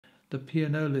the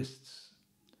pianolist's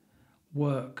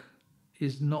work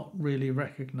is not really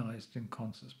recognised in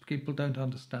concerts. People don't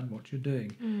understand what you're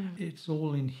doing. It's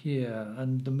all in here,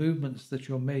 and the movements that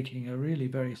you're making are really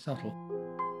very subtle.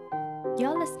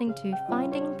 You're listening to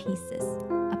Finding Pieces,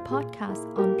 a podcast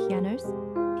on pianos,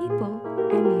 people,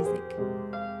 and music.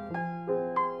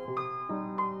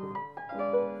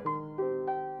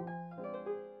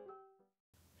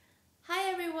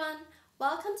 Hi everyone,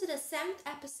 welcome to the 7th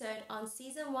episode on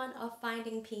Season 1 of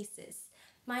Finding Pieces.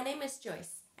 My name is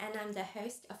Joyce, and I'm the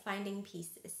host of Finding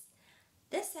Pieces.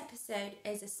 This episode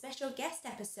is a special guest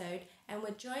episode, and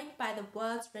we're joined by the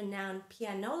world's renowned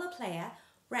pianola player,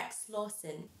 Rex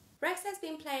Lawson. Rex has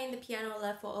been playing the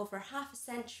pianola for over half a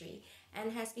century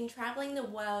and has been traveling the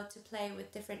world to play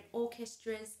with different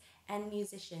orchestras and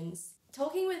musicians.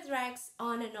 Talking with Rex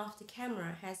on and off the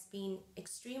camera has been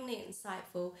extremely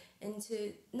insightful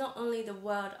into not only the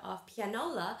world of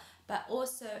pianola, but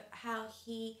also how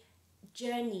he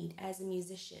journeyed as a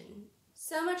musician.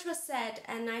 So much was said,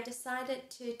 and I decided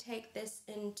to take this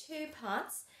in 2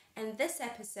 parts, and this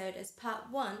episode is part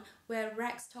 1, where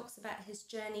Rex talks about his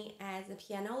journey as a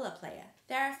pianola player.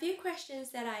 There are a few questions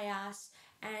that I asked,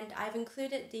 and I've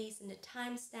included these in the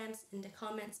timestamps in the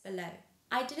comments below.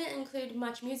 I didn't include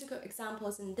much musical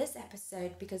examples in this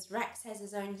episode because Rex has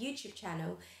his own YouTube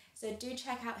channel, so do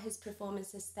check out his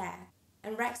performances there.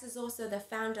 And Rex is also the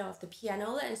founder of the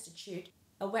Pianola Institute,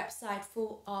 a website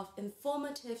full of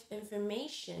informative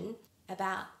information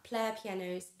about player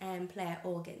pianos and player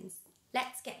organs.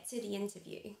 Let's get to the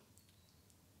interview.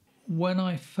 When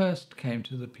I first came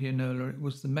to the pianola, it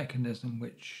was the mechanism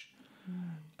which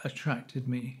attracted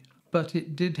me. But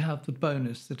it did have the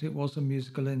bonus that it was a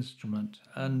musical instrument,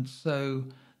 and so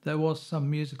there was some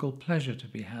musical pleasure to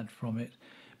be had from it.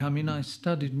 I mean, I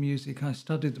studied music. I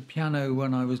studied the piano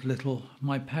when I was little.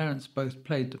 My parents both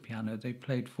played the piano. They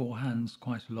played 4 hands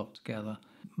quite a lot together.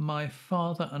 My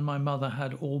father and my mother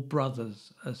had all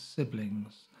brothers as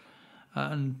siblings,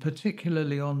 and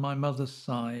particularly on my mother's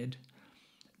side,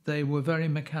 they were very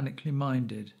mechanically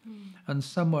minded. And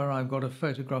somewhere I've got a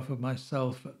photograph of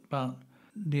myself at about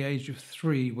the age of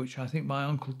 3, which I think my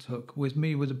uncle took, with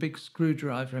me with a big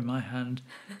screwdriver in my hand,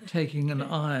 taking an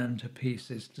iron to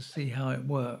pieces to see how it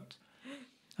worked.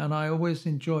 And I always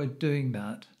enjoyed doing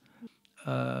that.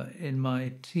 In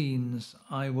my teens,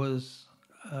 I was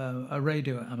a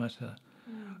radio amateur,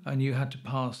 and you had to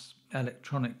pass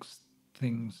electronics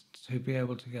things to be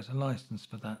able to get a license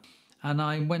for that. And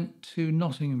I went to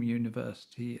Nottingham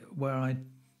University, where I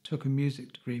took a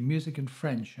music degree, music and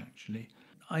French, actually.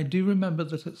 I do remember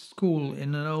that at school,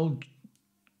 in an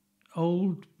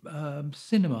old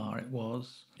cinema it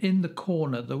was, in the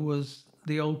corner there was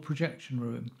the old projection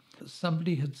room.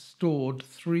 Somebody had stored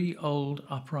 3 old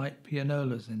upright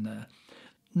pianolas in there.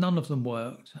 None of them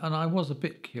worked, and I was a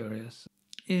bit curious.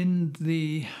 In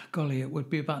it would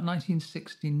be about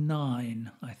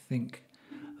 1969, I think.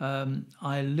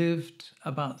 I lived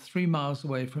about 3 miles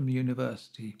away from the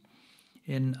university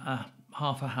in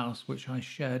half a house which I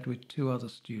shared with 2 other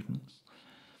students.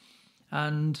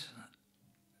 And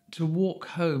to walk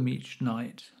home each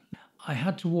night, I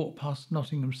had to walk past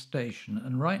Nottingham Station,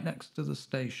 and right next to the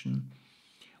station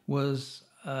was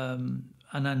an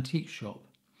antique shop.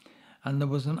 And there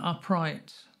was an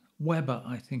upright Weber,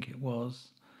 I think it was,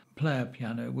 player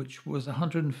piano, which was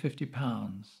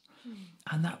 £150.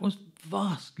 And that was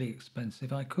vastly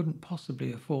expensive. I couldn't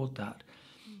possibly afford that.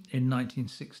 In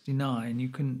 1969,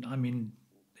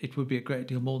 it would be a great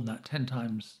deal more than that, 10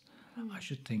 times, I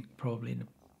should think, probably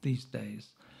these days.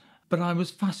 But I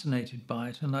was fascinated by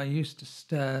it, and I used to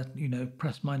stare,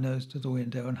 press my nose to the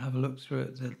window and have a look through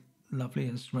at the lovely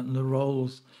instrument and the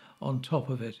rolls on top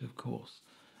of it, of course.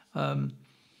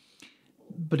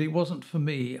 But it wasn't for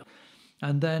me.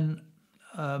 And then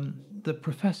the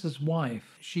professor's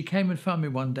wife, she came and found me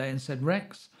one day and said,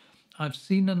 "Rex, I've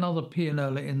seen another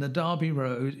pianola in the Derby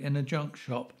Road in a junk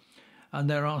shop, and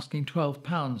they're asking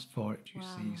 £12 for it, you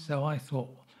see." So I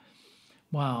thought,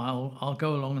 wow, I'll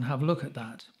go along and have a look at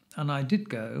that. And I did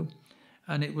go,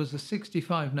 and it was a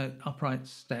 65-note upright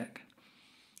stack.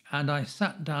 And I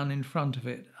sat down in front of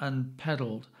it and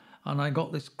pedalled, and I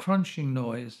got this crunching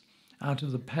noise out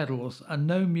of the pedals, and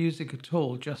no music at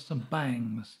all, just some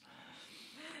bangs.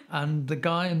 And the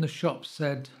guy in the shop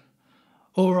said,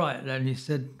 "All right then," he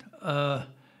said,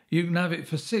 "you can have it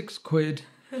for £6,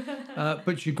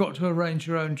 but you've got to arrange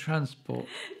your own transport."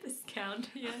 Discount,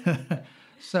 yeah.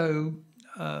 So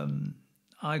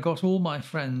I got all my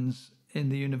friends in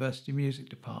the university music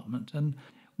department and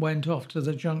went off to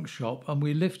the junk shop, and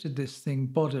we lifted this thing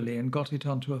bodily and got it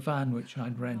onto a van which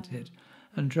I'd rented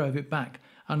and drove it back.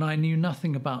 And I knew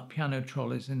nothing about piano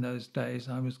trolleys in those days.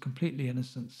 I was completely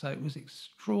innocent, so it was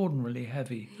extraordinarily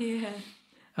heavy. Yeah.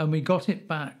 And we got it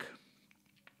back.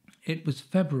 It was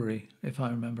February, if I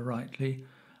remember rightly,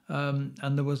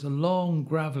 and there was a long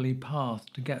gravelly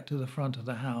path to get to the front of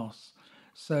the house.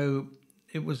 So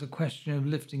it was a question of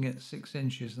lifting it 6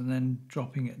 inches and then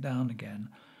dropping it down again.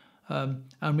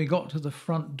 And we got to the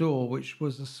front door, which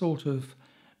was a sort of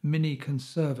mini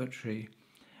conservatory,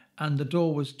 and the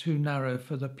door was too narrow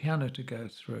for the piano to go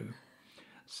through.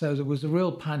 So there was a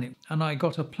real panic, and I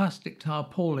got a plastic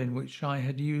tarpaulin which I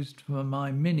had used for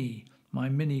my mini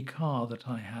car that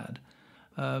I had,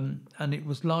 and it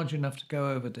was large enough to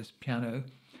go over this piano.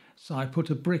 So I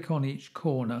put a brick on each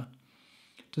corner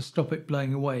to stop it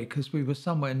blowing away, because we were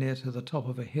somewhere near to the top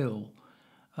of a hill.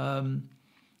 And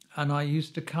I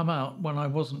used to come out when I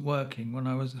wasn't working, when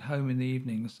I was at home in the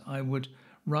evenings. I would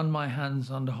run my hands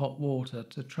under hot water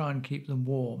to try and keep them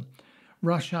warm,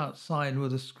 rush outside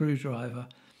with a screwdriver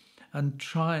and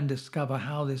try and discover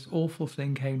how this awful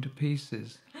thing came to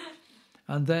pieces.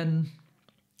 And then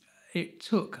it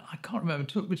took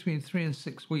between 3 and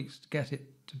 6 weeks to get it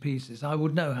to pieces. I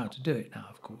would know how to do it now,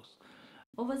 of course.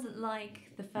 What was it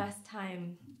like the first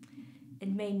time it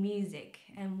made music,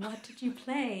 and what did you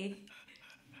play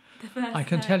the first I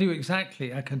can time? tell you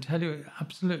exactly. I can tell you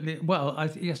absolutely. Well,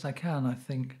 yes, I can, I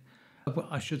think.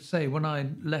 I should say, when I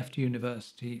left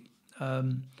university,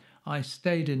 I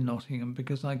stayed in Nottingham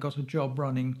because I got a job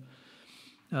running,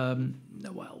 not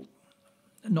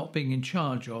being in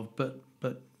charge of, but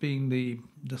being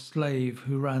the slave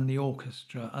who ran the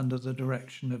orchestra under the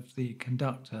direction of the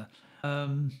conductor.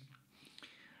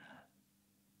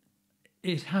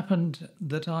 It happened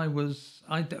that I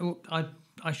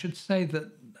should say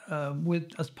that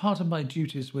as part of my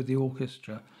duties with the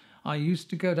orchestra, I used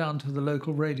to go down to the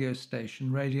local radio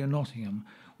station, Radio Nottingham,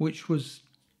 which was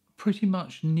pretty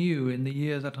much new in the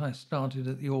year that I started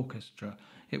at the orchestra.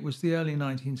 It was the early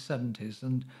 1970s,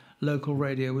 and local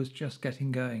radio was just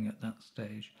getting going at that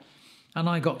stage. And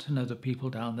I got to know the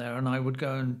people down there, and I would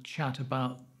go and chat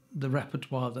about the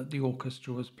repertoire that the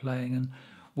orchestra was playing and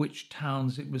which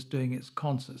towns it was doing its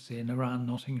concerts in around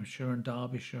Nottinghamshire and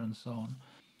Derbyshire and so on.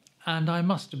 And I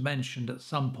must have mentioned at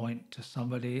some point to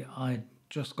somebody I'd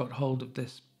just got hold of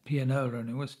this pianola, and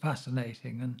it was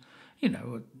fascinating. And,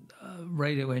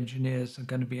 radio engineers are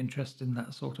going to be interested in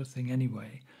that sort of thing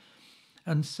anyway.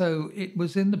 And so it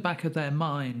was in the back of their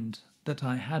mind that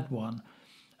I had one.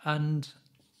 And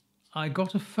I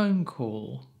got a phone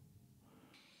call,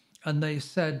 and they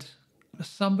said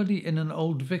somebody in an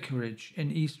old vicarage in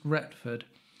East Retford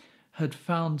had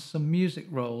found some music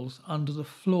rolls under the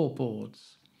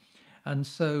floorboards. And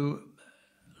so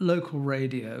local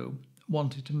radio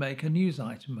wanted to make a news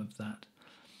item of that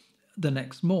the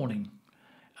next morning.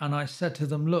 And I said to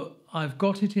them, look, I've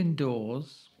got it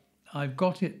indoors. I've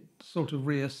got it sort of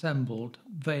reassembled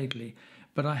vaguely,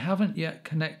 but I haven't yet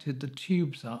connected the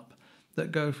tubes up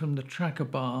that go from the tracker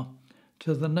bar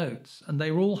to the notes. And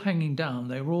they were all hanging down.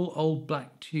 They were all old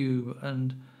black tube,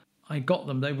 and I got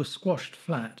them. They were squashed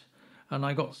flat, and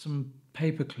I got some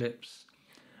paper clips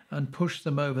and pushed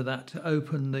them over that to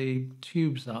open the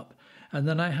tubes up. And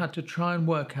then I had to try and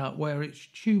work out where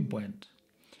each tube went.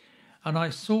 And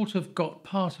I sort of got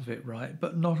part of it right,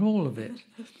 but not all of it.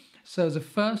 So the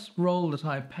first roll that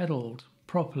I pedalled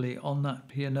properly on that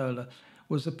pianola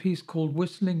was a piece called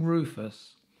Whistling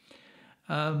Rufus.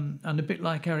 And a bit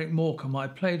like Eric Morecambe, I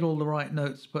played all the right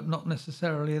notes, but not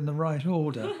necessarily in the right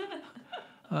order.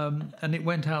 And it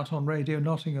went out on Radio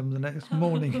Nottingham the next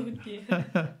morning. Oh,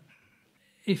 dear.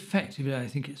 Effectively, I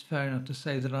think it's fair enough to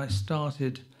say that I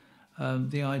started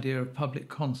the idea of public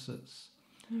concerts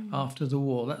after the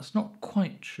war. That's not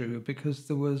quite true, because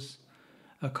there was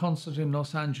a concert in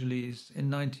Los Angeles in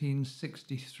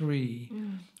 1963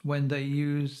 when they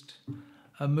used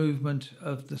a movement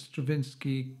of the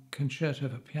Stravinsky Concerto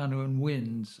for Piano and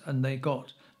Winds, and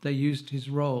they used his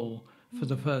roll for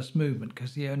the first movement,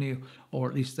 because they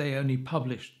only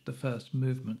published the first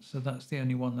movement, so that's the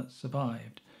only one that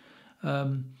survived.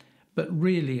 But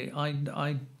really,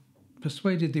 I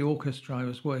persuaded the orchestra I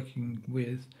was working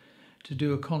with to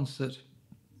do a concert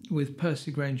with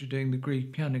Percy Granger doing the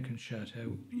Grieg Piano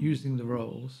Concerto using the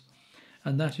rolls,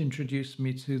 and that introduced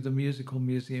me to the Musical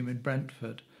Museum in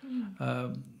Brentford,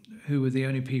 who were the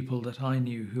only people that I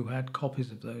knew who had copies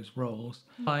of those rolls.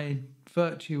 By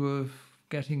virtue of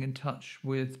getting in touch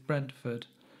with Brentford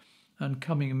and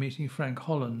coming and meeting Frank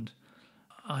Holland,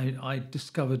 I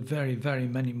discovered very, very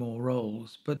many more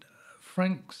rolls. But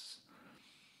Frank's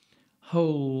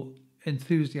whole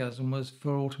enthusiasm was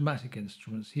for automatic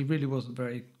instruments. He really wasn't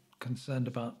very concerned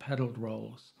about pedalled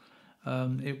rolls.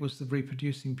 It was the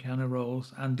reproducing piano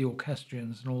rolls and the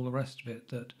orchestrions and all the rest of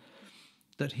it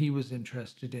that he was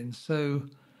interested in. So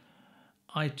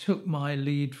I took my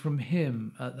lead from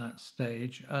him at that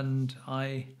stage, and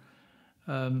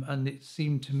and it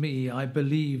seemed to me, I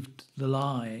believed the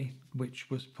lie, which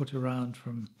was put around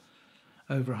from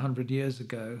over 100 years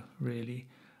ago, really,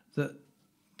 that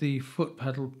the foot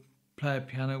pedal player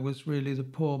piano was really the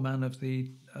poor man of the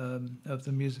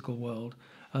musical world,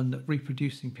 and that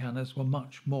reproducing pianos were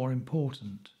much more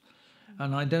important.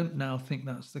 And I don't now think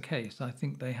that's the case. I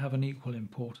think they have an equal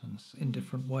importance in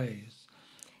different ways.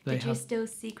 Did you still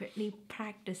secretly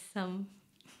practice some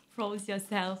rolls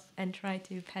yourself and try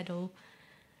to pedal?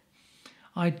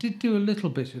 I did do a little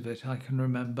bit of it, I can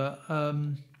remember.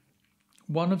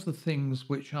 One of the things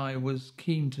which I was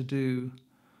keen to do,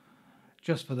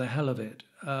 just for the hell of it,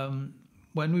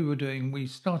 when we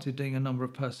started doing a number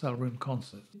of Purcell Room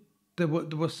concerts. There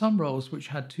were some rolls which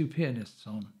had two pianists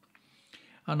on,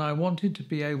 and I wanted to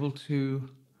be able to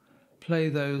play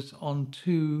those on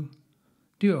two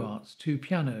duarts, two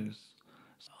pianos.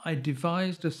 I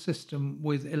devised a system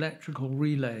with electrical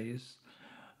relays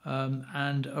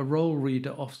and a roll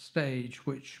reader off stage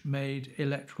which made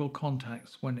electrical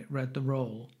contacts when it read the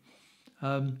roll,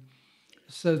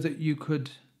 so that you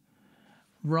could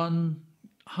run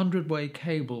 100-way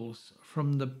cables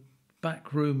from the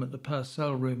back room at the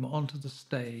Purcell Room onto the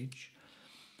stage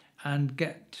and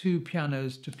get two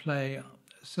pianos to play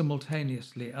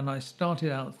simultaneously. And I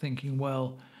started out thinking,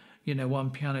 well,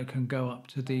 one piano can go up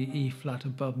to the E flat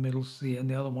above middle C and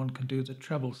the other one can do the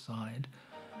treble side.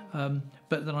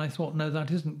 But then I thought, no, that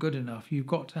isn't good enough. You've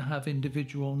got to have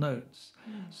individual notes.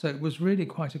 So it was really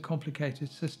quite a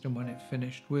complicated system when it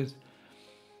finished, with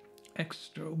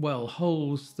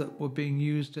holes that were being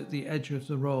used at the edge of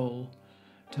the roll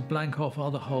to blank off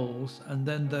other holes, and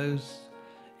then those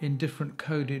in different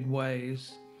coded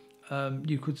ways.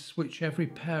 You could switch every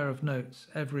pair of notes,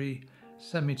 every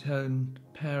semitone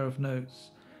pair of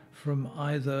notes, from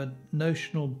either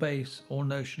notional bass or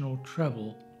notional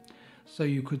treble. So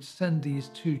you could send these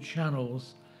two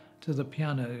channels to the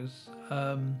pianos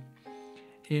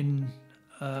in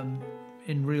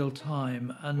real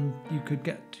time, and you could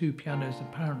get two pianos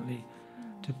apparently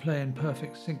to play in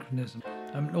perfect synchronism.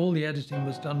 All the editing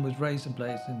was done with razor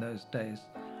blades in those days.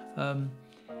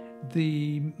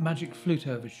 The Magic Flute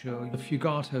Overture, the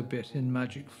fugato bit in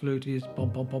Magic Flute is bom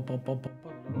bom bom bom bom bom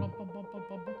bom bom,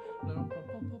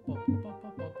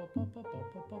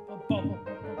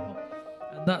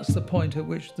 and that's the point at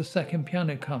which the second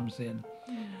piano comes in.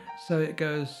 So it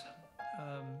goes,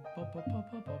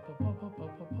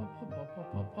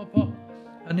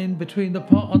 and in between the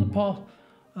part on the part,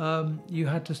 you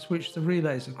had to switch the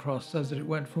relays across so that it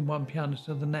went from one piano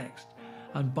to the next.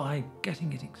 And by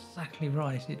getting it exactly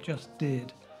right, it just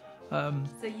did.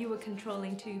 So you were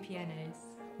controlling two pianos?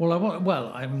 Well,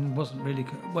 I wasn't really,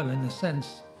 in a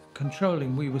sense,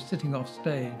 controlling. We were sitting off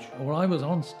stage, or I was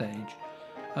on stage,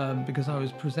 because I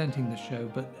was presenting the show,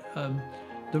 but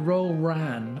the roll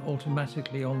ran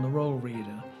automatically on the roll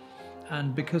reader,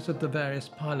 and because of the various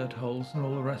pilot holes and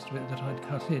all the rest of it that I'd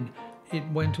cut in, it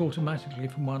went automatically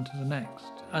from one to the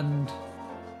next. And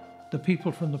the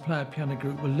people from the player piano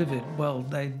group were livid. Well,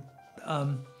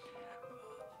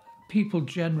 people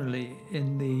generally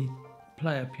in the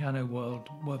player piano world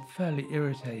were fairly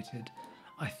irritated,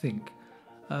 I think,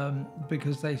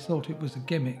 because they thought it was a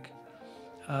gimmick,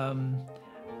 and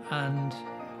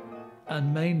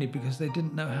mainly because they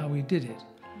didn't know how we did it.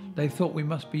 They thought we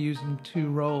must be using two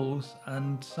rolls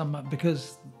and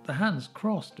because the hands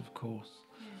crossed, of course,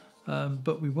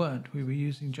 but we weren't. We were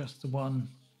using just the one.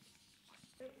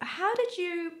 How did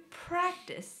you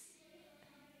practice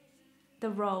the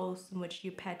roles in which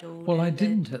you pedaled? Well, I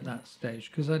didn't at that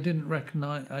stage, because I didn't reckon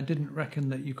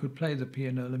that you could play the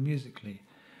pianola musically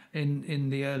in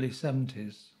the early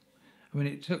 70s. I mean,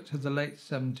 it took to the late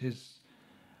 70s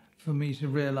for me to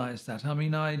realise that. I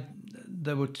mean,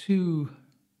 there were two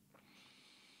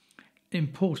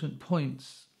important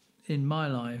points in my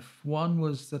life. One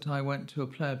was that I went to a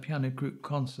player piano group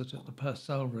concert at the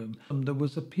Purcell Room. There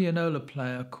was a pianola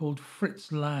player called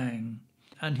Fritz Lang,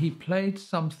 and he played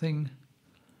something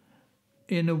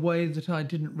in a way that I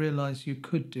didn't realise you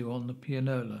could do on the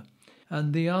pianola.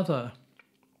 And the other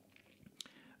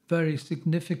very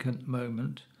significant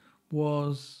moment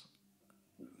was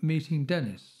meeting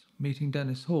Dennis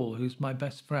Hall, who's my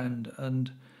best friend,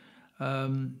 and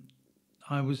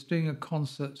I was doing a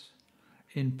concert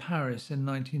in Paris in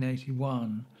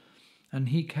 1981, and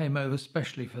he came over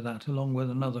specially for that along with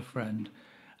another friend,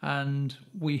 And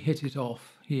we hit it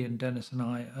off, he and Dennis and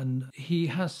I. And he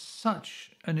has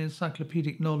such an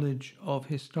encyclopedic knowledge of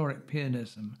historic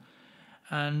pianism.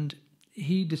 And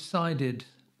he decided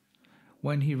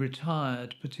when he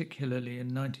retired, particularly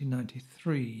in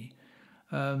 1993,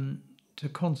 to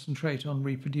concentrate on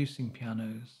reproducing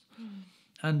pianos.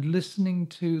 And listening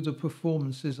to the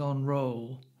performances on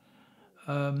roll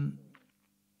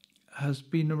has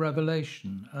been a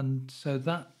revelation. And so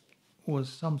that was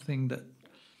something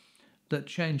that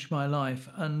changed my life.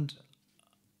 And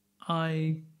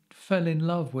I fell in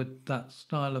love with that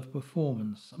style of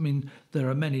performance. I mean, there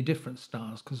are many different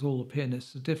styles because all the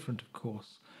pianists are different, of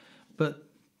course. But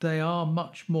they are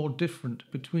much more different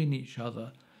between each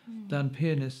other than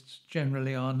pianists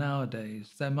generally are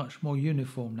nowadays. They're much more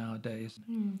uniform nowadays.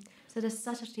 So the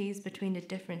subtleties between the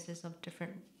differences of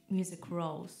different music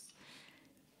roles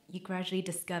you gradually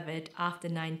discovered after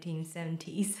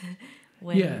 1970s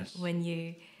when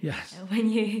you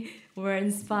were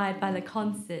inspired by the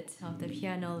concert of the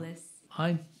pianolist.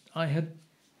 I had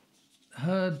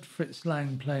heard Fritz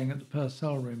Lang playing at the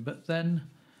Purcell Room, but then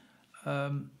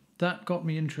that got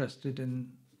me interested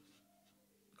in,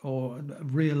 or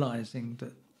realising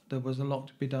that there was a lot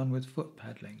to be done with foot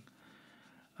pedaling.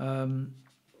 And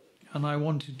I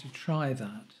wanted to try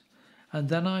that. And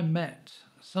then I met,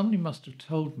 somebody must have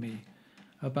told me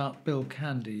about Bill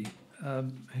Candy,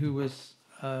 who was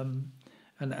an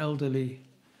elderly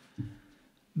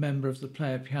member of the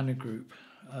player piano group,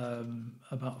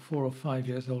 about 4 or 5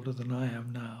 years older than I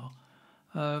am now.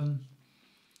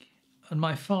 And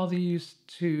my father used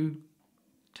to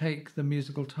take the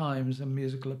Musical Times and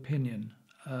Musical Opinion.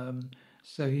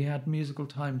 So he had Musical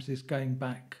Times going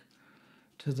back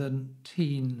to the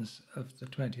teens of the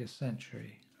 20th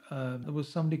century. There was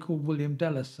somebody called William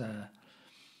Delasere,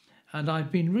 and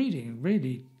I'd been reading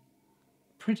really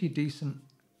pretty decent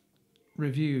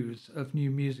reviews of new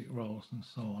music rolls and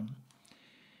so on.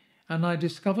 And I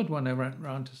discovered when I went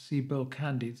round to see Bill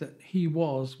Candy that he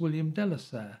was William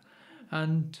Delasere.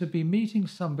 And to be meeting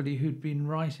somebody who'd been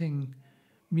writing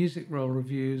music roll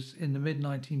reviews in the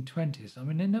mid-1920s, I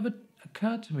mean, it never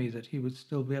occurred to me that he would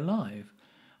still be alive.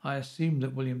 I assumed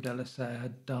that William Delasere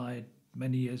had died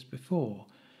many years before.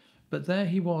 But there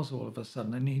he was all of a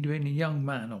sudden, and he'd been a young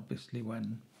man, obviously,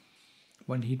 when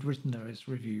he'd written those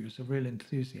reviews, a real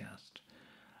enthusiast.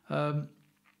 And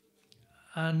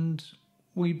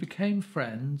we became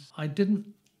friends. I didn't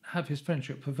have his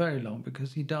friendship for very long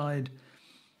because he died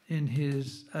in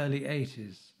his early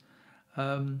 80s.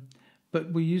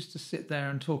 But we used to sit there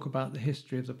and talk about the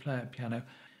history of the player piano.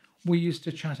 We used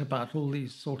to chat about all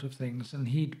these sort of things, and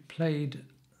he'd played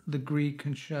the Grieg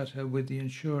concerto with the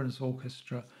Insurance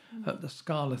Orchestra at the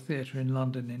Scala Theatre in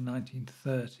London in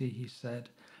 1930, he said.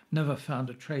 Never found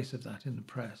a trace of that in the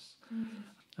press.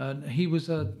 And he was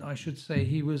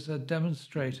he was a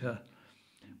demonstrator,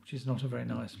 which is not a very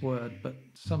nice word, but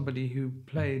somebody who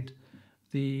played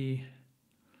the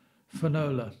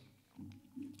Pianola,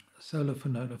 solo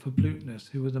Pianola for flutists,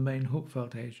 who were the main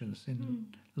Hupfeld agents in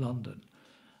London.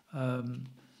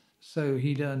 So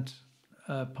he'd earned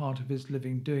part of his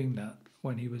living doing that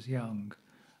when he was young.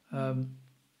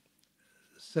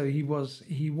 So he was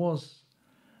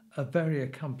a very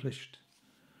accomplished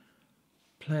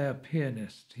player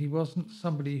pianist. He wasn't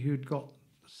somebody who'd got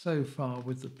so far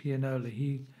with the pianola.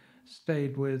 He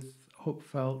stayed with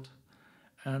Hupfeld,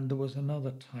 and there was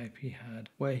another type he had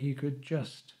where he could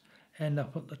just end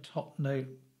up at the top note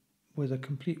with a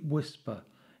complete whisper.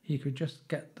 He could just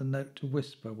get the note to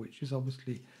whisper, which is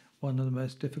obviously one of the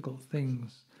most difficult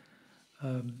things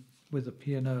with a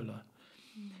pianola.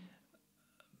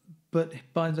 But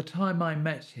by the time I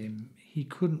met him, he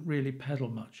couldn't really pedal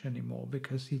much anymore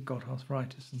because he'd got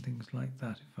arthritis and things like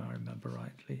that, if I remember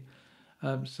rightly.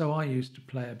 So I used to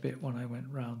play a bit when I went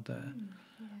round there.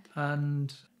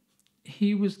 And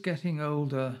he was getting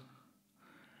older,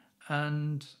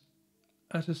 and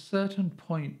at a certain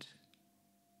point,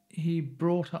 he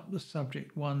brought up the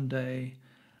subject one day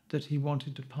that he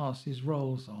wanted to pass his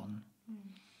rolls on.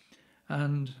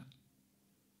 And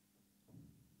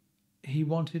he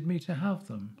wanted me to have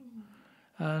them.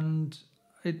 And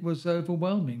it was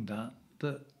overwhelming that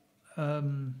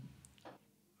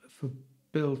for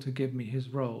Bill to give me his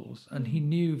rolls. And he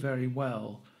knew very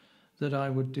well that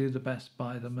I would do the best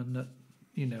by them, and that,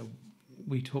 you know,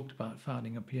 we talked about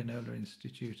founding a Pianola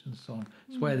Institute and so on.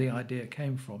 It's where the idea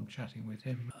came from, chatting with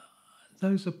him.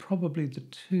 Those are probably the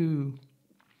two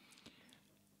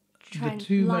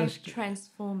most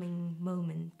transforming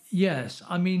moments. Yes,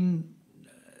 I mean,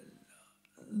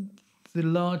 the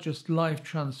largest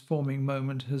life-transforming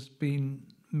moment has been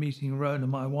meeting Rona,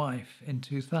 my wife, in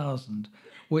 2000,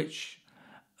 which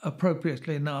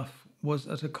appropriately enough, was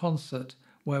at a concert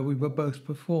where we were both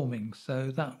performing,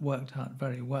 so that worked out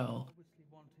very well. Obviously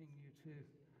wanting you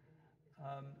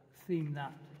to theme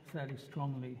that fairly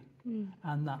strongly,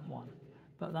 and that one,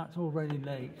 but that's already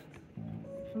late.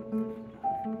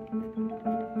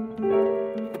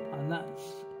 And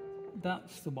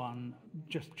that's the one,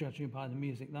 just judging by the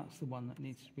music, that's the one that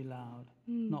needs to be loud,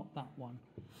 not that one.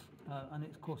 And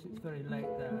of course it's very late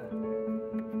there.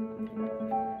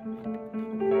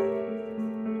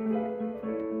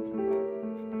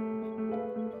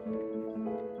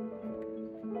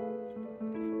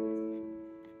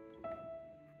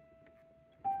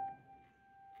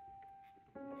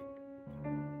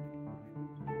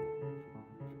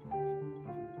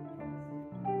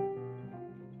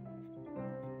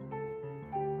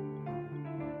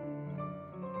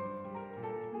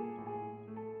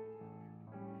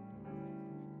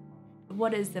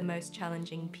 What is the most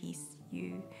challenging piece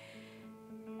you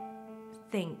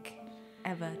think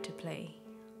ever to play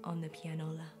on the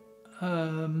pianola?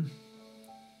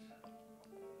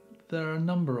 There are a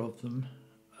number of them,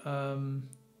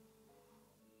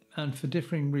 and for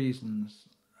differing reasons.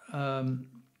 My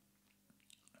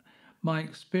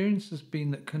experience has been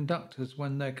that conductors,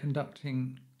 when they're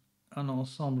conducting an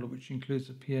ensemble which includes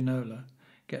a pianola,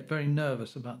 get very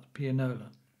nervous about the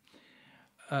pianola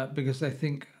because they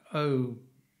think, oh,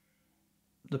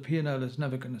 the pianola is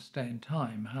never going to stay in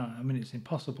time. I mean, it's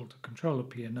impossible to control a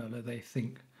pianola, they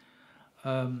think.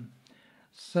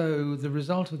 So the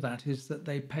result of that is that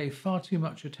they pay far too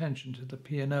much attention to the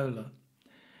pianola.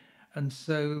 And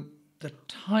so the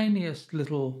tiniest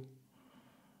little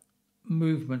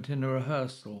movement in a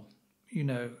rehearsal, you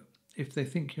know, if they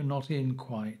think you're not in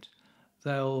quite,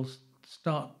 they'll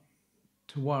start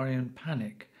to worry and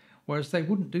panic, whereas they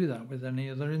wouldn't do that with any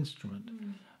other instrument.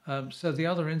 So the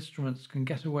other instruments can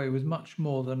get away with much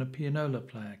more than a pianola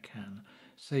player can.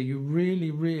 So you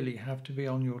really, really have to be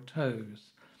on your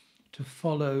toes to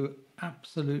follow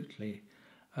absolutely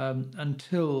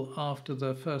until after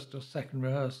the first or second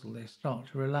rehearsal they start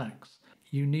to relax.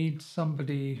 You need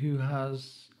somebody who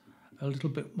has a little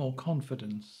bit more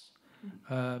confidence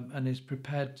and is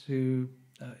prepared to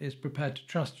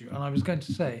trust you. And I was going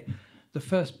to say, the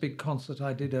first big concert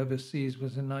I did overseas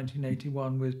was in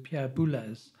 1981 with Pierre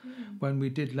Boulez, when we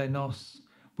did Les Noces,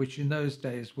 which in those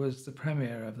days was the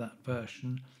premiere of that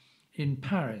version, in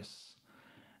Paris.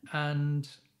 And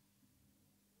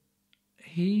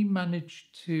he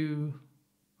managed to,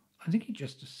 I think he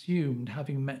just assumed,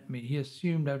 having met me, he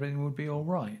assumed everything would be all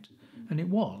right. And it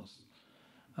was,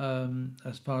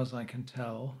 as far as I can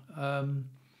tell. And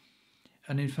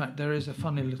in fact, there is a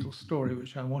funny little story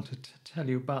which I wanted to tell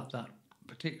you about that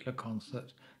particular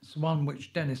concert. It's one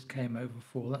which Dennis came over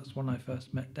for. That's when I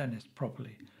first met Dennis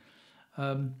properly.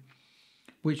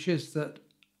 Which is that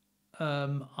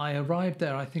I arrived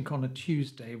there, I think, on a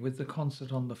Tuesday with the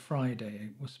concert on the Friday,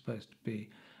 it was supposed to be.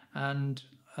 And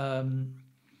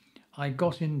I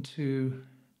got into,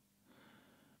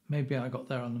 maybe I got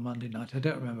there on the Monday night, I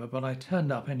don't remember, but I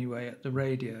turned up anyway at the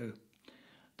radio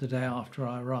the day after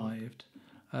I arrived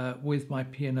with my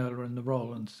pianola and the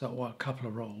roll, and so, well, a couple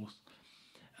of rolls.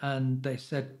 And they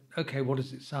said, okay, what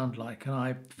does it sound like?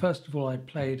 And first of all, I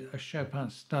played a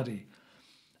Chopin study,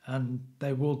 and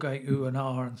they were all going ooh and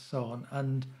ah and so on.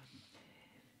 And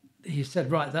he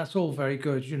said, right, that's all very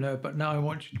good, you know, but now I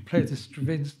want you to play the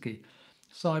Stravinsky.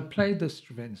 So I played the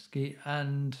Stravinsky,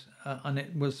 and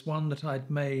it was one that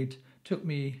I'd made, took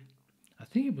me, I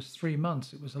think it was 3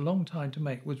 months. It was a long time to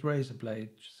make, with razor blade,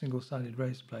 single-sided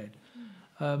razor blade.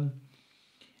 And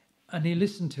he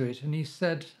listened to it and he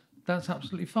said, that's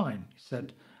absolutely fine. He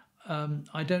said,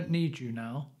 I don't need you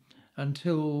now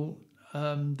until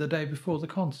the day before the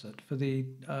concert for the,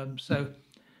 so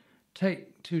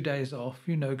take 2 days off,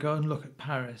 you know, go and look at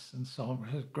Paris and so on.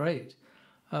 It was great.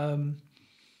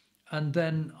 And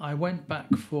then I went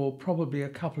back for probably a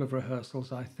couple of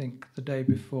rehearsals, I think, the day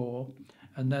before.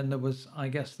 And then there was, I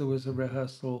guess there was a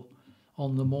rehearsal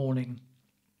on the morning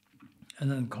and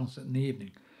then a concert in the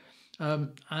evening.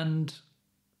 And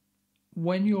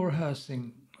when you're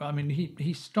rehearsing, I mean,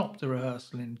 he stopped the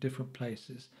rehearsal in different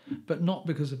places, but not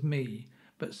because of me,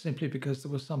 but simply because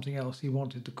there was something else he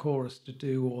wanted the chorus to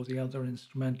do or the other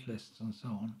instrumentalists and so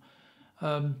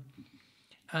on.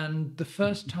 And the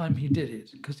first time he did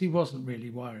it, because he wasn't really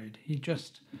worried, he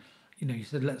just, you know, he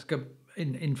said, let's go,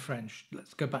 in French,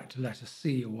 let's go back to letter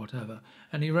C or whatever.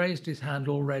 And he raised his hand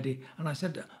already, and I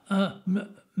said,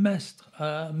 maître.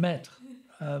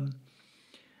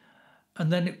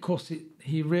 And then, of course,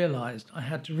 he realised I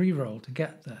had to re-roll to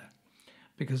get there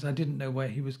because I didn't know where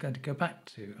he was going to go back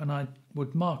to. And I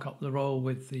would mark up the roll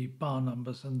with the bar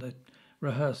numbers and the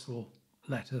rehearsal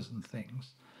letters and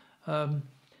things.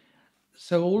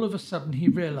 So all of a sudden he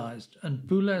realised, and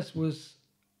Boulez was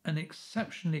an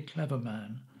exceptionally clever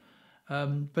man,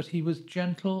 but he was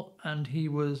gentle and he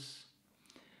was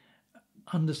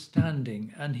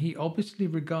understanding, and he obviously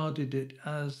regarded it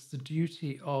as the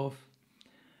duty of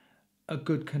a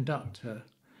good conductor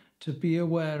to be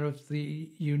aware of the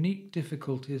unique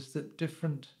difficulties that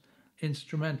different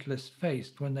instrumentalists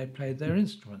faced when they played their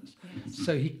instruments. Yes.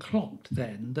 So he clocked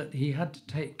then that he had to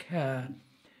take care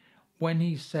when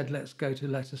he said, let's go to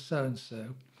letter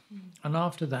so-and-so. And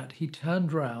after that, he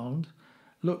turned round,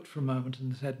 looked for a moment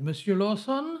and said, Monsieur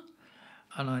Lawson?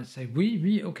 And I'd say,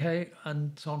 oui, okay,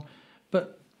 and so on.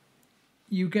 But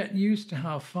you get used to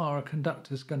how far a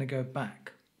conductor's going to go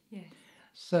back. Yes.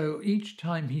 So each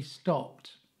time he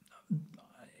stopped,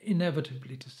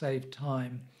 inevitably to save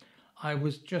time, I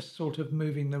was just sort of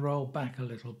moving the roll back a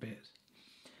little bit.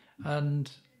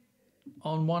 And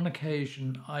on one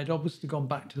occasion, I'd obviously gone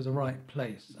back to the right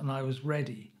place and I was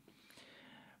ready.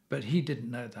 But he didn't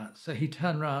know that. So he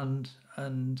turned round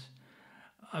and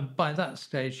by that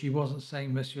stage, he wasn't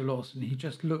saying Monsieur Lawson. He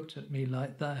just looked at me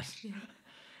like that. Yeah.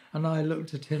 And I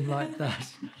looked at him like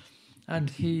that. And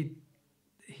he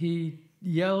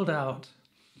yelled out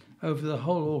over the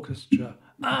whole orchestra,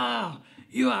 "Ah,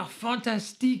 you are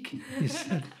fantastique," he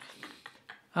said.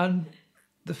 And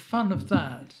the fun of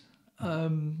that,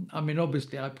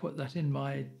 obviously I put that in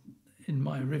my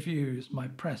reviews, my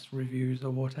press reviews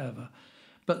or whatever,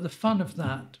 but the fun of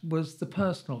that was the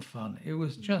personal fun. It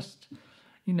was just,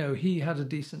 he had a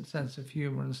decent sense of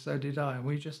humour and so did I, and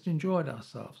we just enjoyed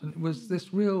ourselves. And it was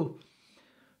this real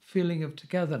feeling of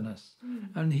togetherness.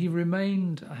 And he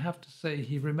remained, I have to say,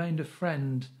 a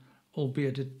friend,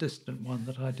 albeit a distant one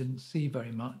that I didn't see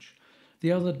very much.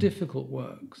 The other difficult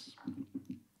works,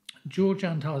 George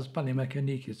Antheil's Ballet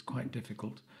Mécanique is quite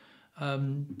difficult,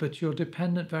 but you're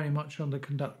dependent very much on the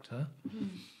conductor,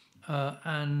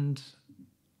 and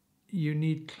you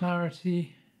need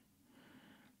clarity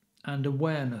and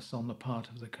awareness on the part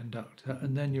of the conductor,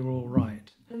 and then you're all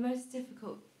right. The most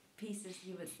difficult pieces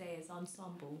you would say is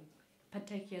ensemble,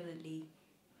 particularly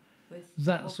with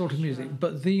that orchestra. Sort of music.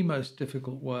 But the most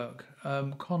difficult work,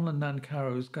 Conlon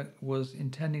Nancarrow was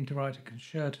intending to write a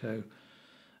concerto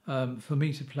for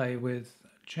me to play with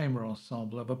chamber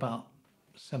ensemble of about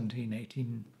 17,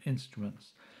 18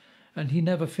 instruments. And he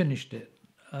never finished it.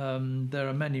 There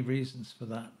are many reasons for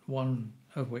that, one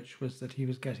of which was that he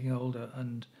was getting older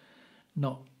and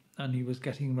he was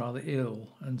getting rather ill,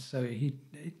 and so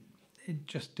it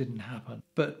just didn't happen.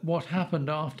 But what happened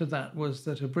after that was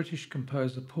that a British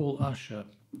composer, Paul Usher,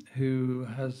 who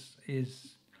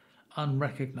is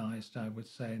unrecognised, I would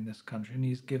say, in this country, and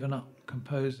he's given up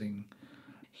composing,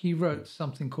 he wrote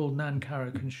something called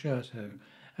Nancarrow Concerto,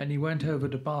 and he went over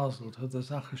to Basel to the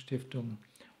Sacherstiftung,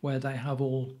 where they have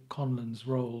all Conlon's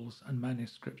rolls and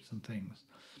manuscripts and things.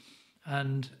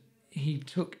 And he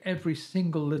took every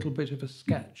single little bit of a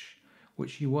sketch,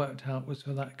 which he worked out was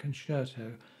for that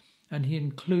concerto, and he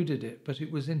included it, but it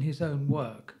was in his own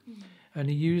work. And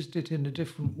he used it in a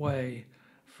different way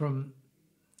from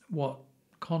what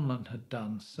Conlon had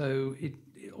done. So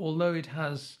although it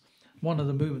has, one of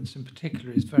the movements in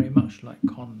particular is very much like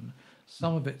Conlon,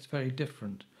 some of it's very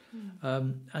different.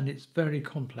 And it's very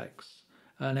complex.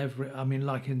 And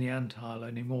like in the Antheil,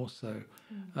 only more so.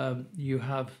 You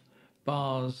have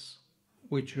bars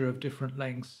which are of different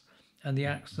lengths, and the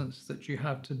accents that you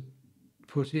have to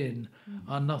put in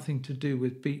are nothing to do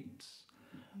with beats.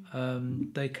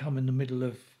 They come in the middle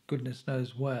of goodness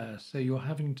knows where. So you're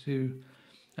having to,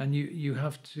 and you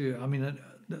have to,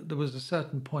 there was a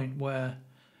certain point where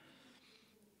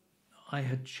I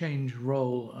had changed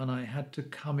role and I had to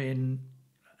come in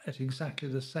at exactly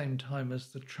the same time as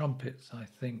the trumpets, I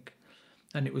think.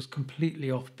 And it was completely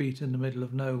offbeat in the middle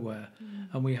of nowhere.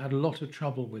 And we had a lot of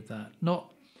trouble with that.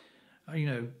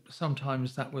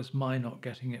 Sometimes that was my not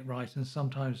getting it right, and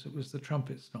sometimes it was the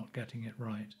trumpets not getting it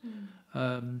right.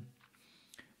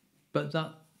 But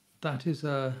that is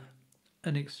an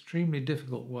extremely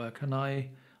difficult work, and I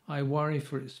worry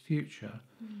for its future.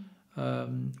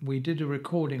 We did a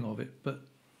recording of it, but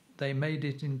they made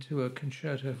it into a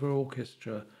concerto for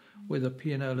orchestra with a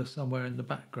pianola somewhere in the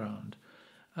background,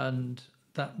 and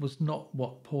that was not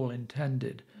what Paul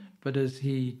intended. But as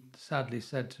he sadly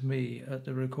said to me at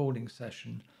the recording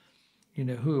session,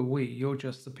 who are we? You're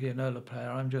just the pianola player,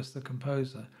 I'm just the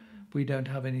composer. We don't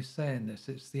have any say in this.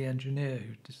 It's the engineer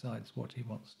who decides what he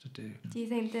wants to do. Do you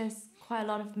think there's quite a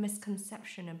lot of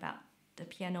misconception about the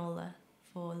pianola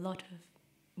for a lot of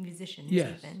musicians?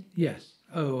 Yes.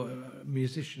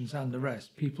 Musicians and the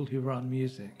rest, people who run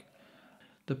music.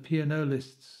 The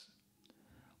pianolists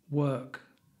work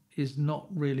is not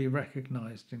really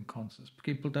recognized in concerts.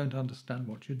 People don't understand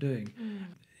what you're doing.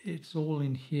 It's all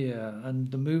in here, and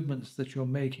the movements that you're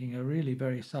making are really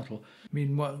very subtle. I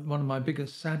mean, one of my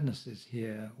biggest sadnesses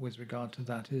here with regard to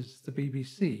that is the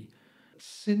BBC.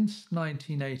 Since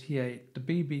 1988, the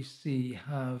BBC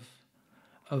have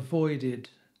avoided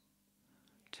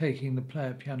taking the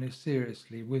player piano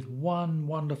seriously, with one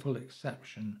wonderful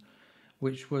exception,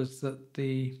 which was that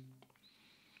the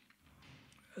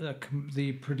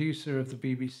producer of the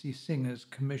BBC Singers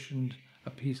commissioned a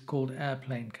piece called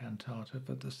Airplane Cantata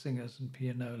for the singers and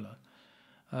pianola.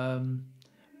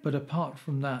 But apart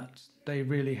from that, they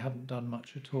really haven't done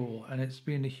much at all, and it's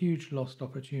been a huge lost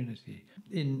opportunity.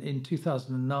 In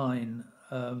 2009,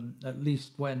 at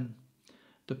least when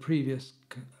the previous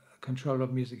controller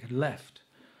of music had left,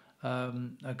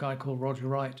 a guy called Roger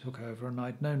Wright took over, and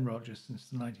I'd known Roger since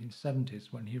the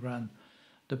 1970s when he ran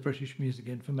the British Music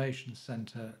Information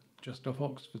Centre just off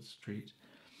Oxford Street.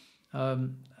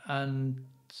 And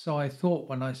so I thought,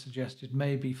 when I suggested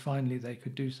maybe finally they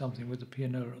could do something with the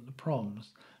pianola at the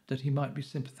proms, that he might be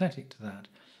sympathetic to that.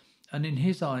 And in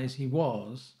his eyes he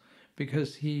was,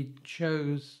 because he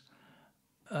chose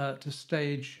to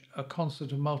stage a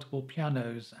concert of multiple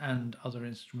pianos and other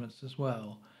instruments as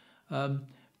well.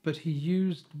 But he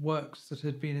used works that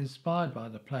had been inspired by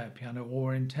the player piano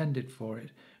or intended for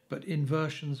it, but in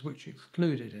versions which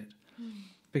excluded it.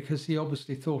 Because he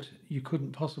obviously thought you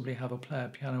couldn't possibly have a player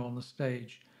piano on the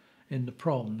stage in the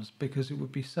proms because it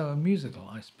would be so unmusical,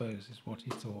 I suppose, is what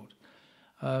he thought.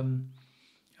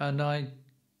 And I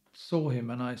saw him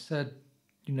and I said,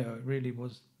 you know, it really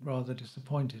was rather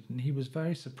disappointed. And he was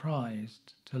very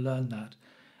surprised to learn that.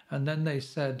 And then they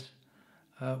said,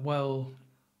 well,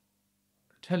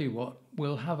 tell you what,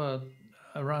 we'll have a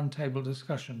round-table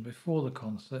discussion before the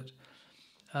concert,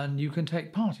 and you can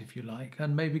take part if you like,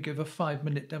 and maybe give a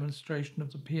 5-minute demonstration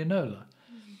of the pianola.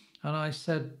 And I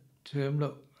said to him,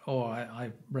 look,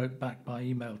 I wrote back by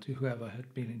email to whoever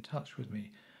had been in touch with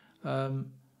me,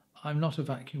 I'm not a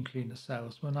vacuum cleaner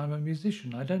salesman, I'm a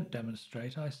musician. I don't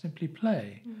demonstrate, I simply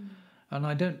play. And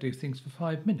I don't do things for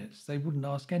 5 minutes. They wouldn't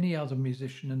ask any other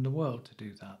musician in the world to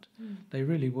do that. They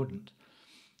really wouldn't.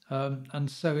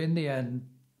 And so in the end,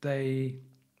 they,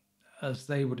 as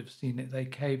they would have seen it, they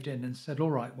caved in and said,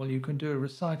 all right, well, you can do a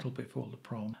recital before the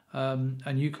prom,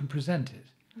 and you can present it.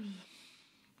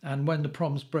 And when the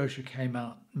proms brochure came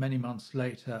out many months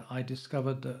later, I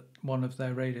discovered that one of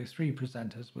their Radio 3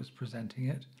 presenters was presenting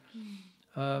it,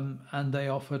 and they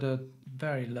offered a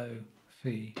very low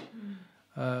fee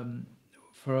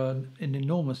for an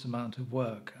enormous amount of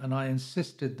work. And I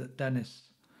insisted that Dennis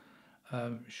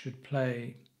should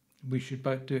play, we should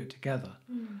both do it together.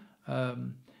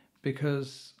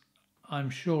 Because I'm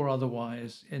sure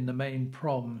otherwise in the main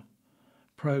prom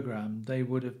program they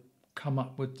would have come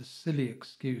up with the silly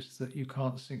excuse that you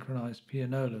can't synchronize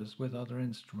pianolas with other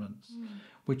instruments,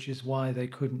 which is why they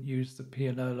couldn't use the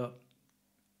pianola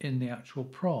in the actual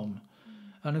prom.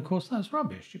 And of course that's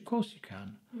rubbish. Of course you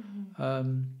can.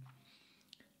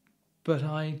 But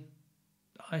I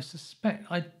suspect,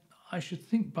 I should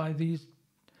think by this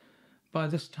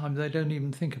time they don't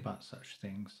even think about such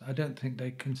things. I don't think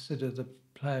they consider the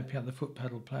player piano, the foot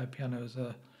pedal player piano,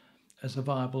 as a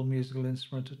viable musical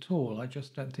instrument at all. I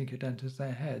just don't think it enters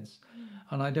their heads.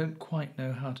 And I don't quite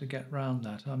know how to get round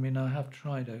that. I mean, I have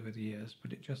tried over the years,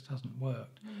 but it just hasn't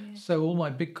worked. So all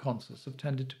my big concerts have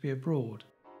tended to be abroad.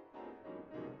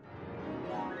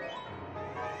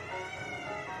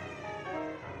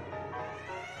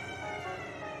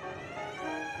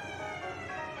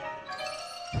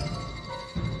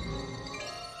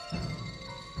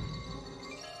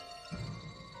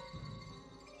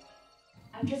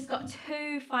 I've just got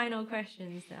two final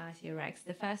questions to ask you, Rex.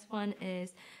 The first one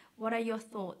is, what are your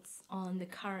thoughts on the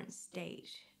current state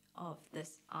of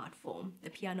this art form, the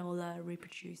pianola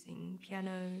reproducing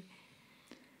piano?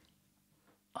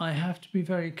 I have to be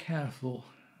very careful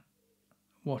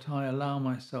what I allow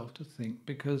myself to think,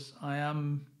 because I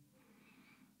am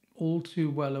all too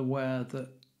well aware that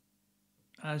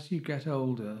as you get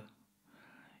older,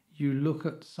 you look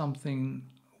at something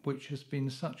which has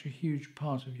been such a huge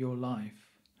part of your life,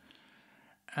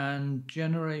 and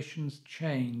generations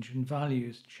change and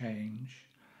values change,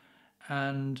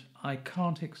 and I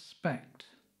can't expect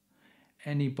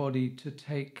anybody to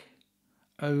take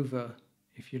over,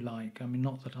 if you like. I mean,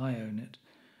 not that I own it,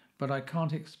 but I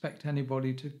can't expect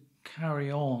anybody to carry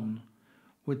on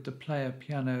with the player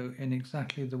piano in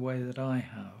exactly the way that I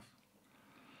have.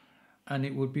 And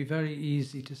it would be very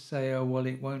easy to say, oh, well,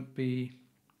 it won't be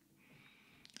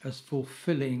as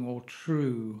fulfilling or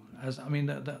true as, I mean,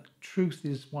 that truth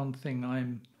is one thing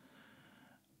I'm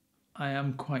I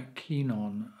am quite keen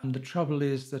on. And the trouble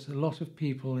is that a lot of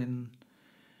people in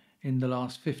the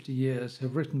last 50 years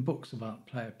have written books about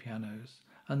player pianos,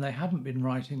 and they haven't been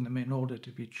writing them in order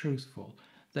to be truthful.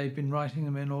 They've been writing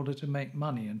them in order to make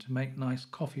money and to make nice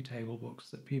coffee table books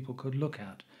that people could look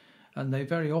at. And they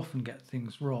very often get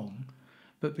things wrong.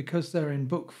 But because they're in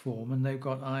book form and they've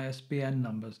got ISBN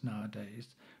numbers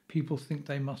nowadays, people think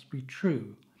they must be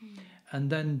true. And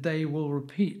then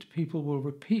people will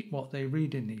repeat what they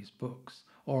read in these books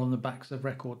or on the backs of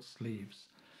record sleeves.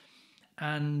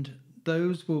 And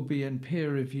those will be in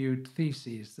peer-reviewed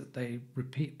theses that they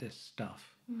repeat this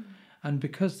stuff. And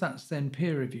because that's then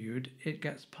peer-reviewed, it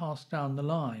gets passed down the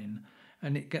line,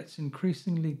 and it gets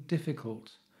increasingly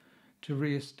difficult to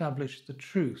re-establish the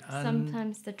truth. And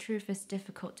sometimes the truth is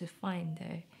difficult to find,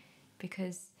 though,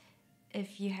 because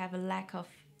if you have a lack of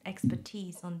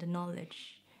expertise on the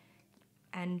knowledge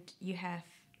and you have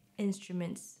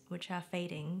instruments which are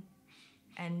fading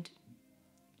and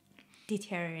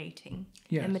deteriorating,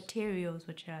 and materials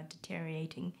which are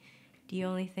deteriorating, the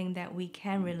only thing that we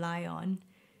can rely on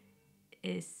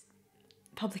is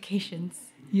publications.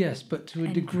 Yes, but to a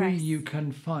degree press. you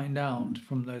can find out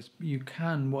from those, you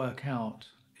can work out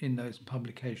in those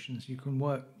publications, you can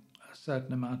work a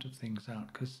certain amount of things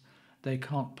out because they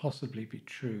can't possibly be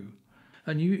true.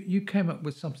 And you came up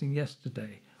with something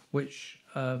yesterday, which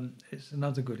is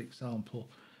another good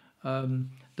example,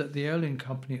 that the Eolin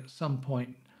Company at some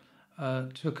point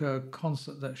took a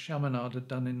concert that Chaminade had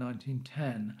done in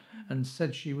 1910 and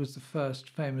said she was the first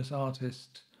famous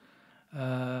artist,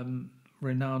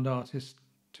 renowned artist,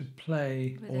 to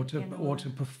play or to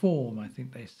perform, I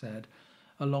think they said,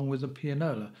 along with a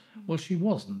pianola. Well, she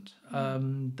wasn't.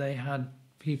 They had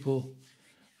people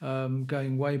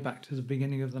going way back to the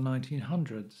beginning of the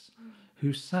 1900s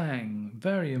who sang,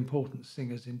 very important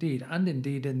singers indeed, and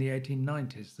indeed in the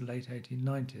 1890s, the late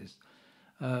 1890s,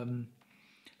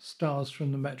 stars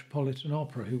from the Metropolitan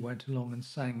Opera who went along and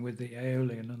sang with the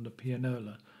Aeolian and the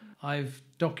pianola. I've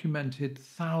documented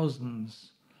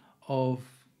thousands of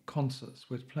concerts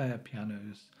with player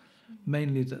pianos,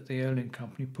 mainly that the Eolin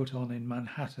Company put on in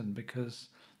Manhattan because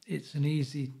it's an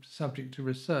easy subject to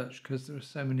research because there are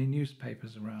so many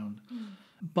newspapers around.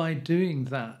 By doing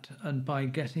that and by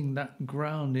getting that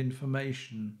ground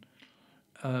information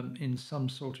in some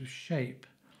sort of shape,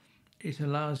 it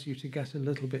allows you to get a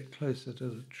little bit closer to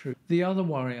the truth. The other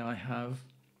worry I have,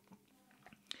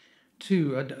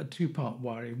 a two-part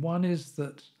worry. One is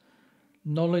that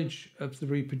knowledge of the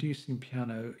reproducing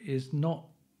piano is not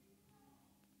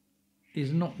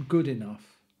good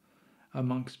enough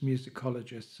amongst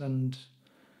musicologists. And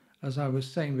as I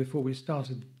was saying before we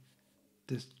started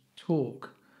this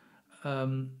talk,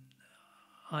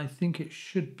 I think it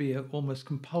should be an almost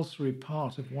compulsory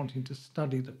part of wanting to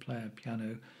study the player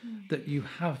piano that you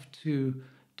have to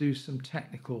do some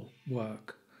technical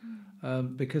work,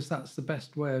 because that's the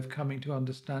best way of coming to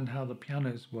understand how the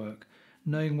pianos work,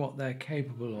 knowing what they're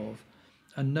capable of,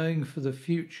 and knowing for the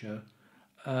future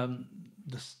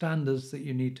the standards that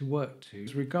you need to work to.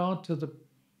 With regard to the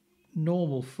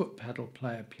normal foot pedal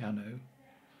player piano,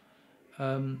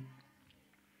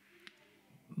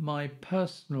 my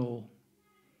personal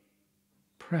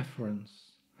preference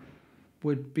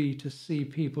would be to see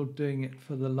people doing it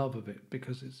for the love of it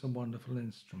because it's a wonderful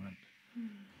instrument.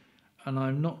 And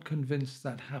I'm not convinced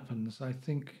that happens. I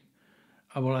think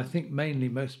mainly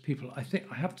most people, I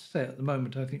have to say at the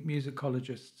moment, I think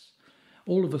musicologists,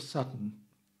 all of a sudden,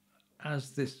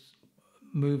 as this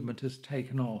movement has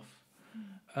taken off,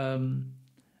 I mean,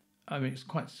 it's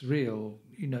quite surreal,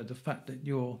 the fact that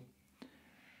you're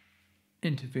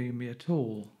interviewing me at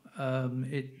all.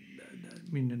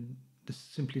 This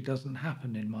simply doesn't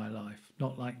happen in my life,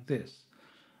 not like this.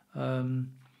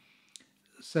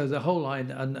 So the whole line,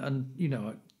 and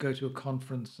I go to a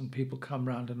conference and people come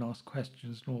round and ask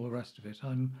questions and all the rest of it.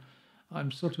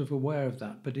 I'm sort of aware of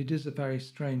that, but it is a very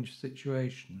strange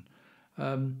situation.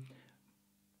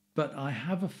 But I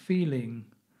have a feeling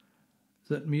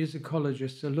that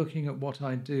musicologists are looking at what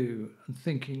I do and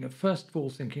thinking, first of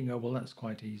all, oh, well, that's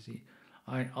quite easy.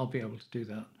 I'll be able to do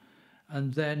that.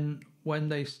 And then when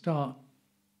they start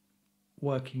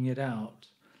working it out,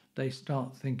 they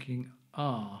start thinking,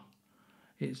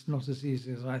 it's not as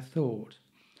easy as I thought.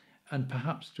 And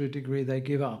perhaps to a degree they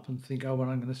give up and think, oh, well,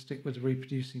 I'm going to stick with the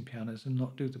reproducing pianos and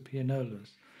not do the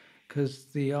pianolas. Because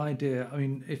the idea,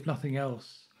 if nothing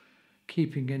else,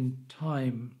 keeping in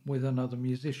time with another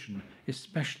musician,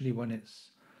 especially when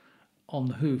it's on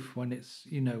the hoof, when it's,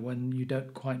 when you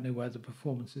don't quite know where the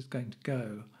performance is going to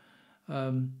go,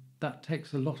 that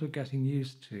takes a lot of getting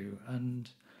used to. And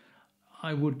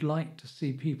I would like to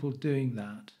see people doing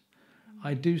that.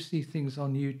 I do see things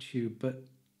on YouTube, but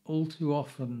all too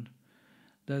often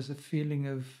there's a feeling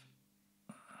of,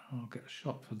 I'll get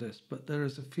shot for this, but there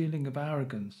is a feeling of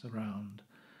arrogance around,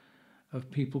 of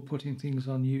people putting things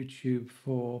on YouTube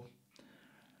for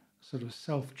sort of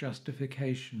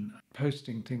self-justification,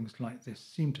 posting things like this,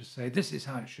 seem to say, this is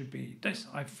how it should be, this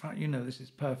is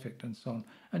perfect, and so on.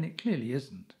 And it clearly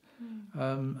isn't.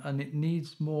 And it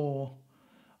needs more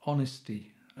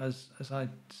honesty. As I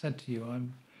said to you,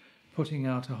 I'm putting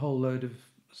out a whole load of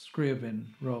Scriabin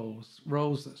roles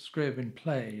that Scriabin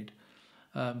played,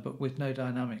 but with no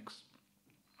dynamics.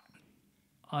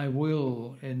 I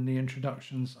will, in the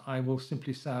introductions, I will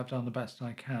simply say I've done the best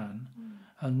I can,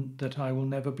 and that I will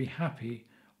never be happy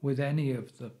with any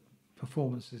of the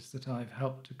performances that I've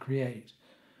helped to create.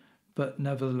 But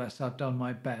nevertheless, I've done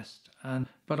my best.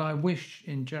 But I wish,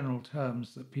 in general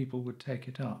terms, that people would take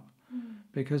it up,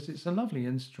 because it's a lovely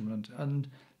instrument, and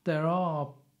there are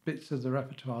bits of the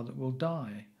repertoire that will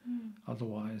die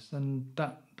otherwise, and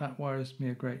that worries me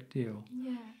a great deal.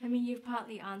 Yeah, I mean, you've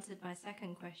partly answered my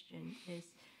second question, is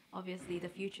obviously the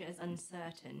future is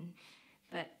uncertain,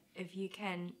 but if you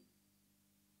can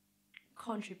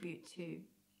contribute to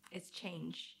its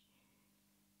change,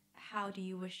 how do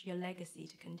you wish your legacy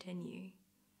to continue?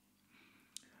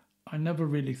 I never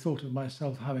really thought of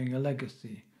myself having a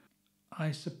legacy.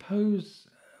 I suppose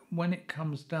when it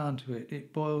comes down to it,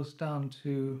 it boils down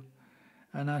to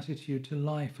an attitude to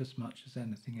life as much as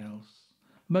anything else.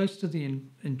 Most of the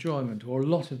enjoyment, or a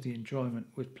lot of the enjoyment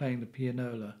with playing the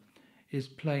pianola, is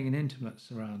playing in intimate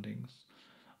surroundings,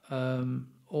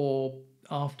 or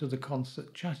after the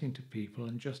concert chatting to people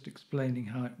and just explaining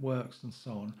how it works and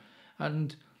so on.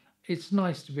 And it's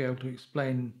nice to be able to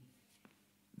explain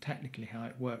technically how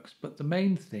it works, but the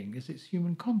main thing is it's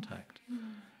human contact,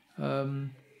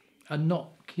 and not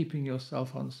keeping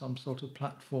yourself on some sort of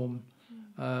platform,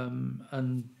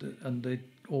 and the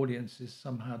audience is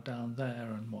somehow down there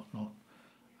and whatnot.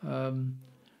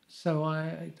 So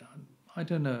I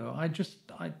don't know.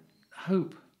 I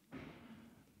hope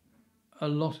a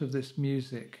lot of this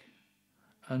music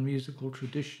and musical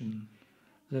tradition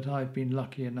that I've been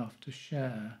lucky enough to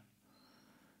share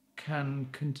can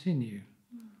continue.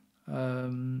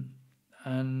 And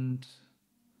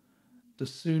the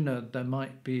sooner there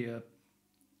might be a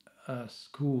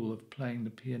school of playing the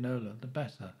pianola, the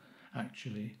better,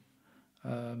 actually,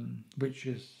 which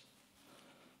is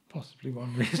possibly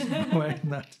one reason for wearing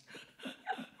that.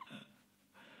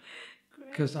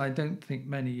 Because I don't think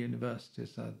many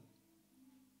universities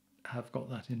have got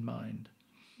that in mind.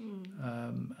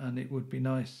 And it would be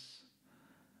nice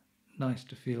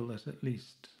to feel that at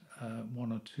least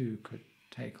one or two could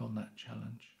take on that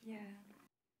challenge. Yeah,